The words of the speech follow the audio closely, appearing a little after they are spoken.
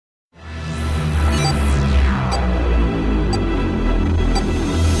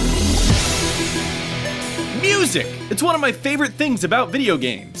Music! It's one of my favorite things about video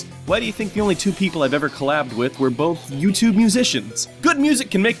games. Why do you think the only two people I've ever collabed with were both YouTube musicians? Good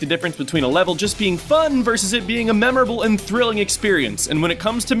music can make the difference between a level just being fun versus it being a memorable and thrilling experience, and when it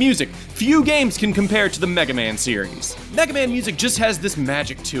comes to music, few games can compare to the Mega Man series. Mega Man music just has this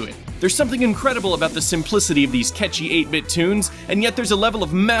magic to it. There's something incredible about the simplicity of these catchy 8-bit tunes, and yet there's a level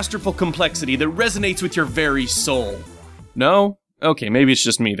of masterful complexity that resonates with your very soul. No? Okay, maybe it's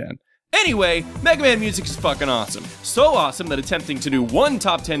just me then. Anyway, Mega Man music is fucking awesome. So awesome that attempting to do one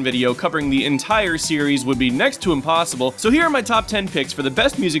top 10 video covering the entire series would be next to impossible, so here are my top 10 picks for the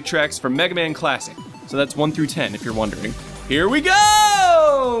best music tracks from Mega Man Classic. So that's 1 through 10 if you're wondering. Here we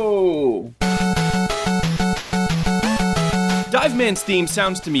go! Dive Man's theme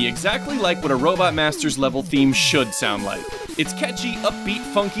sounds to me exactly like what a Robot Masters level theme should sound like. It's catchy, upbeat,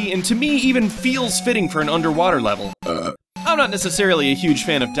 funky, and to me even feels fitting for an underwater level. I'm not necessarily a huge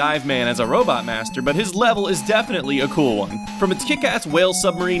fan of Dive Man as a Robot Master, but his level is definitely a cool one. From its kick-ass whale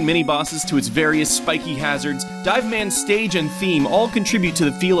submarine mini-bosses to its various spiky hazards, Dive Man's stage and theme all contribute to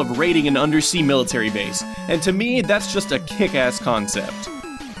the feel of raiding an undersea military base, and to me, that's just a kick-ass concept.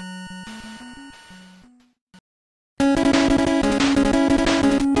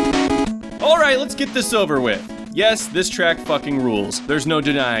 Alright, let's get this over with. Yes, this track fucking rules. There's no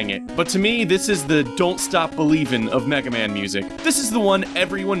denying it. But to me, this is the don't stop believin' of Mega Man music. This is the one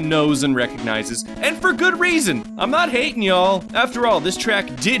everyone knows and recognizes, and for good reason. I'm not hating y'all. After all, this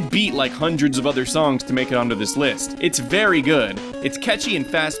track did beat like hundreds of other songs to make it onto this list. It's very good. It's catchy and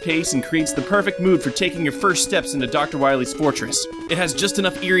fast-paced and creates the perfect mood for taking your first steps into Dr. Wily's fortress. It has just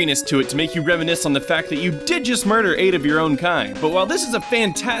enough eeriness to it to make you reminisce on the fact that you did just murder 8 of your own kind. But while this is a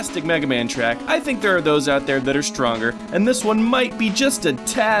fantastic Mega Man track, I think there are those out there that are stronger, and this one might be just a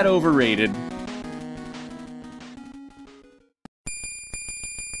tad overrated.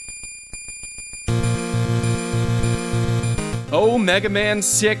 Oh, Mega Man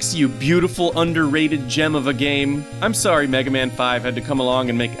 6, you beautiful underrated gem of a game. I'm sorry Mega Man 5 had to come along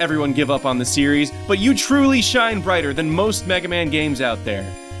and make everyone give up on the series, but you truly shine brighter than most Mega Man games out there.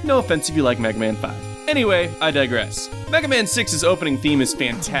 No offense if you like Mega Man 5. Anyway, I digress. Mega Man 6's opening theme is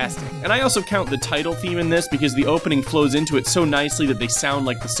fantastic, and I also count the title theme in this because the opening flows into it so nicely that they sound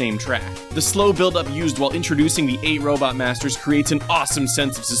like the same track. The slow build-up used while introducing the 8 Robot Masters creates an awesome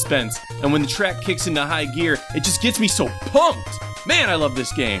sense of suspense, and when the track kicks into high gear, it just gets me so pumped! Man, I love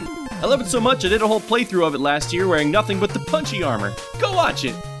this game! I love it so much I did a whole playthrough of it last year wearing nothing but the punchy armor. Go watch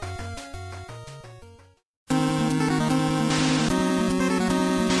it!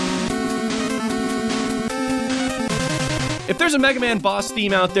 If there's a Mega Man boss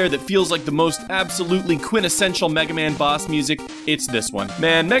theme out there that feels like the most absolutely quintessential Mega Man boss music, it's this one.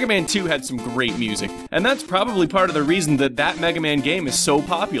 Man, Mega Man 2 had some great music, and that's probably part of the reason that Mega Man game is so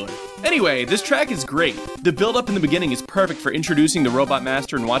popular. Anyway, this track is great. The build-up in the beginning is perfect for introducing the Robot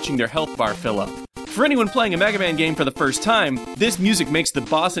Master and watching their health bar fill up. For anyone playing a Mega Man game for the first time, this music makes the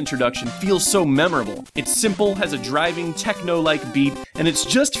boss introduction feel so memorable. It's simple, has a driving, techno-like beat, and it's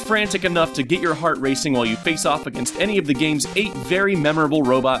just frantic enough to get your heart racing while you face off against any of the game's 8 very memorable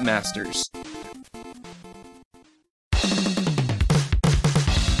Robot Masters.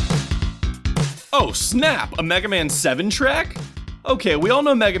 Oh snap, a Mega Man 7 track? Okay, we all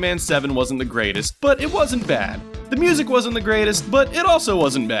know Mega Man 7 wasn't the greatest, but it wasn't bad. The music wasn't the greatest, but it also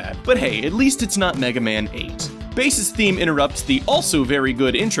wasn't bad. But hey, at least it's not Mega Man 8. Bass's theme interrupts the also very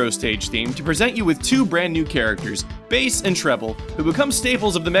good intro stage theme to present you with 2 brand new characters, Bass and Treble, who become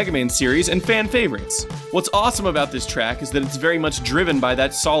staples of the Mega Man series and fan favorites. What's awesome about this track is that it's very much driven by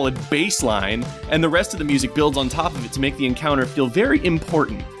that solid bass line, and the rest of the music builds on top of it to make the encounter feel very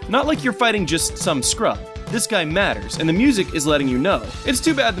important. Not like you're fighting just some scrub. This guy matters, and the music is letting you know. It's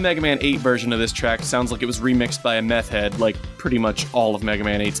too bad the Mega Man 8 version of this track sounds like it was remixed by a meth head, like pretty much all of Mega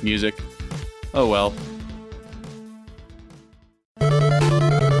Man 8's music. Oh well.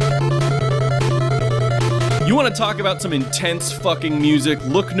 You want to talk about some intense fucking music?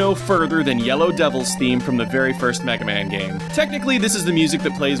 Look no further than Yellow Devil's theme from the very first Mega Man game. Technically, this is the music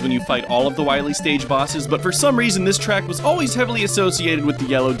that plays when you fight all of the Wily stage bosses, but for some reason this track was always heavily associated with the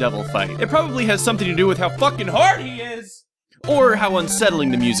Yellow Devil fight. It probably has something to do with how fucking hard he is! Or how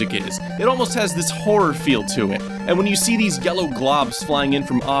unsettling the music is. It almost has this horror feel to it. And when you see these yellow globs flying in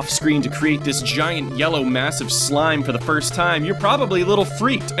from off-screen to create this giant yellow massive slime for the first time, you're probably a little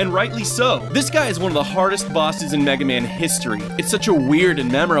freaked, and rightly so. This guy is one of the hardest bosses in Mega Man history. It's such a weird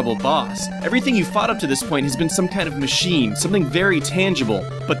and memorable boss. Everything you fought up to this point has been some kind of machine, something very tangible.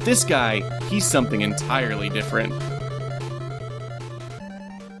 But this guy, he's something entirely different.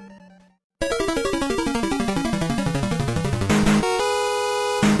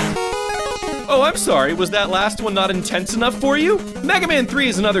 I'm sorry, was that last one not intense enough for you? Mega Man 3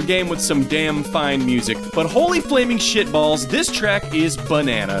 is another game with some damn fine music, but holy flaming shitballs, this track is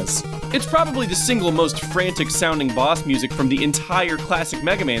bananas. It's probably the single most frantic sounding boss music from the entire classic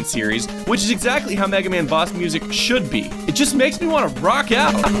Mega Man series, which is exactly how Mega Man boss music should be. It just makes me want to rock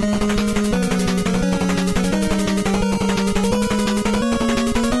out.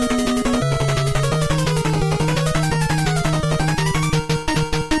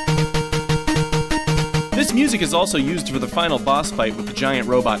 This music is also used for the final boss fight with the giant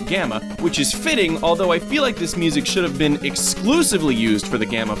robot Gamma, which is fitting, although I feel like this music should have been exclusively used for the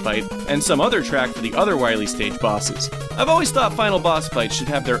Gamma fight, and some other track for the other Wily stage bosses. I've always thought final boss fights should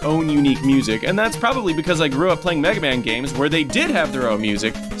have their own unique music, and that's probably because I grew up playing Mega Man games where they did have their own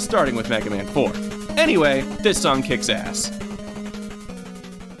music, starting with Mega Man 4. Anyway, this song kicks ass.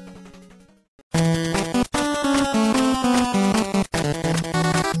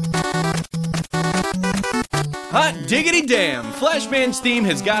 Hot diggity damn! Flashman's theme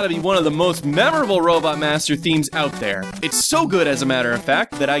has got to be one of the most memorable Robot Master themes out there. It's so good, as a matter of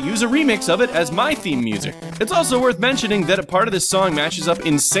fact, that I use a remix of it as my theme music. It's also worth mentioning that a part of this song matches up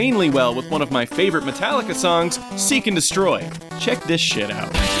insanely well with one of my favorite Metallica songs, Seek and Destroy. Check this shit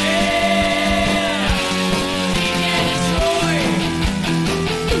out.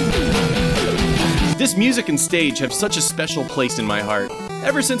 This music and stage have such a special place in my heart.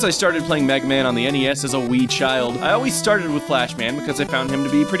 Ever since I started playing Mega Man on the NES as a wee child, I always started with Flashman because I found him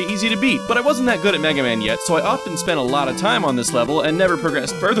to be pretty easy to beat. But I wasn't that good at Mega Man yet, so I often spent a lot of time on this level and never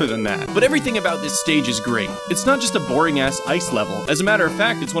progressed further than that. But everything about this stage is great. It's not just a boring-ass ice level. As a matter of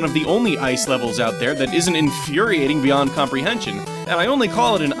fact, it's one of the only ice levels out there that isn't infuriating beyond comprehension. And I only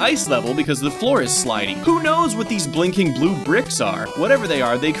call it an ice level because the floor is slidey. Who knows what these blinking blue bricks are? Whatever they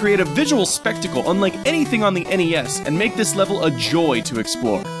are, they create a visual spectacle unlike anything on the NES and make this level a joy to explore.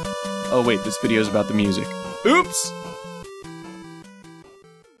 Oh wait, this video is about the music. Oops!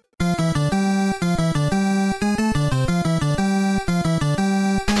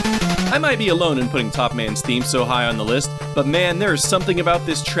 I might be alone in putting Top Man's theme so high on the list, but man, there is something about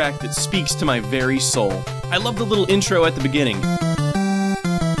this track that speaks to my very soul. I love the little intro at the beginning.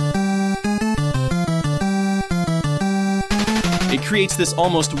 It creates this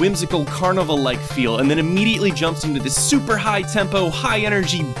almost whimsical carnival-like feel, and then immediately jumps into this super high-tempo,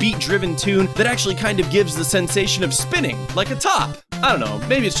 high-energy, beat-driven tune that actually kind of gives the sensation of spinning, like a top. I don't know,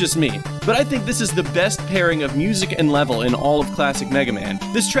 maybe it's just me, but I think this is the best pairing of music and level in all of classic Mega Man.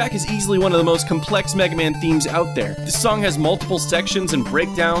 This track is easily one of the most complex Mega Man themes out there. This song has multiple sections and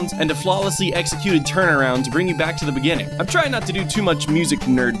breakdowns, and a flawlessly executed turnaround to bring you back to the beginning. I'm trying not to do too much music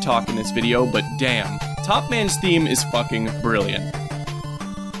nerd talk in this video, but damn. Top Man's theme is fucking brilliant.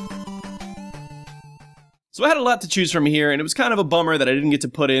 So I had a lot to choose from here, and it was kind of a bummer that I didn't get to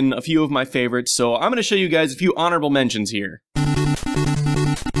put in a few of my favorites, so I'm gonna show you guys a few honorable mentions here.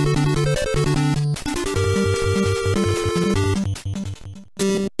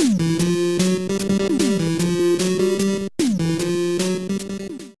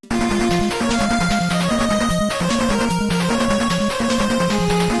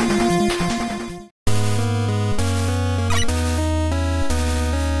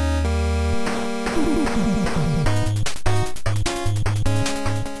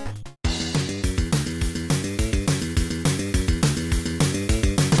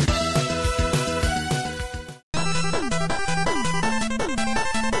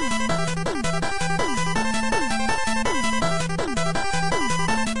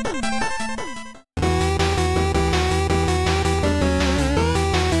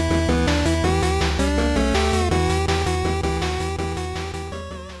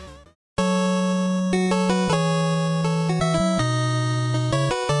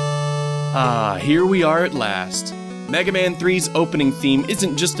 Ah, here we are at last. Mega Man 3's opening theme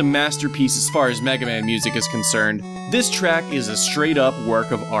isn't just a masterpiece as far as Mega Man music is concerned. This track is a straight-up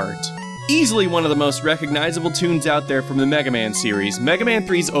work of art. Easily one of the most recognizable tunes out there from the Mega Man series, Mega Man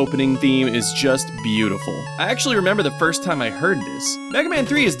 3's opening theme is just beautiful. I actually remember the first time I heard this. Mega Man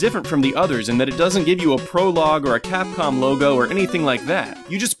 3 is different from the others in that it doesn't give you a prologue or a Capcom logo or anything like that.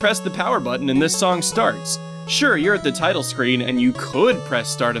 You just press the power button and this song starts. Sure, you're at the title screen and you could press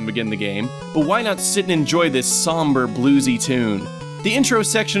start and begin the game, but why not sit and enjoy this somber, bluesy tune? The intro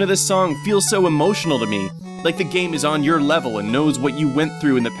section of this song feels so emotional to me, like the game is on your level and knows what you went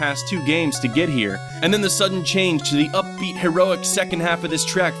through in the past 2 games to get here. And then the sudden change to the upbeat, heroic second half of this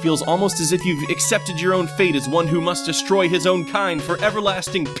track feels almost as if you've accepted your own fate as one who must destroy his own kind for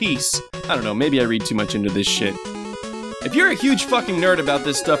everlasting peace. I don't know, maybe I read too much into this shit. If you're a huge fucking nerd about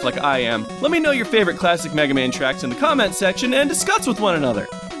this stuff like I am, let me know your favorite classic Mega Man tracks in the comment section and discuss with one another.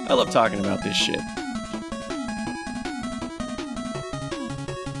 I love talking about this shit.